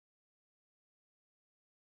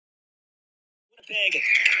Big.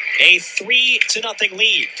 A 3-0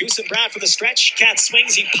 lead. Goossen-Brown for the stretch. Cat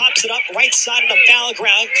swings. He pops it up right side of the foul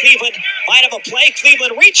ground. Cleveland might have a play.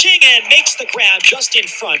 Cleveland reaching and makes the grab just in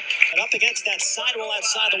front. And up against that sidewall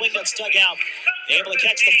outside the Wingnuts dugout. Able to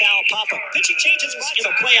catch the foul. Pop-up. Pitching changes in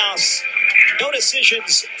the playoffs. No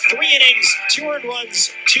decisions. 3 innings. 2 earned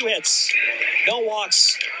runs. 2 hits. No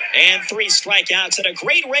walks. And 3 strikeouts. And a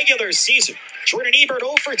great regular season. Jordan Ebert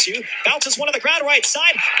 0 for 2, bounces one on the ground right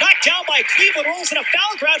side, knocked down by Cleveland, rolls in a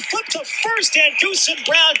foul ground, flip to first, and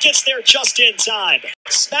Goossen-Brown gets there just in time.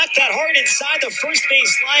 Smacked that hard inside the first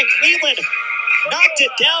base line. Cleveland knocked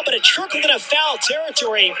it down, but it trickled into foul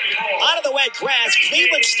territory. Out of the wet grass,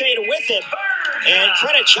 Cleveland stayed with it. And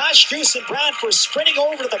credit Josh Goossen-Brown for sprinting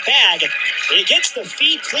over to the bag. He gets the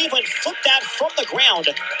feed. Cleveland flipped that from the ground.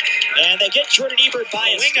 And they get Jordan Ebert by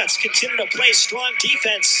his. Wingnuts continue to play strong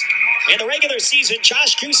defense. In the regular season,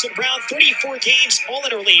 Josh Goossen-Brown, 34 games, all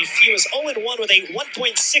in relief. He was 0-1 with a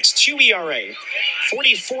 1.62 ERA.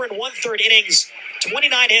 44 1/3 innings,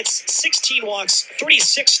 29 hits, 16 walks,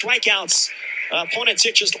 36 strikeouts. Opponents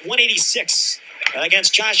hit just 186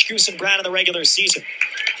 against Josh Goossen-Brown in the regular season.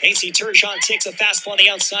 Casey Turgeon takes a fastball on the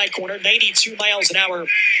outside corner, 92 miles an hour,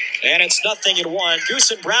 and it's 0-1.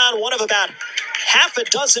 Goossen-Brown, one of about half a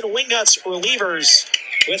dozen Wingnuts relievers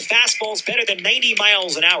with fastballs better than 90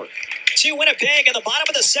 miles an hour. To Winnipeg in the bottom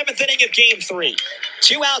of the 7th inning of Game 3.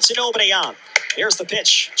 2 outs and nobody on. Here's the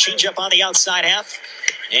pitch. Change up on the outside half.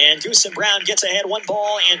 And Goossen-Brown gets ahead 1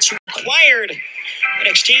 ball and 2 acquired in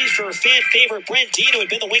exchange for fan favorite Brent Dean, who had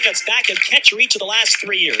been the Wingnuts' backup catcher each of the last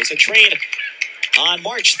 3 years. A trade on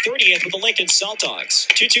March 30th with the Lincoln Salt Dogs.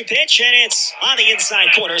 2-2 pitch, and it's on the inside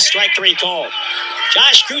corner. Strike 3 call.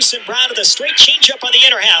 Josh Goossen-Brown with a straight changeup on the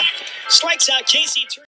inner half. Strikes out Casey Turgeon.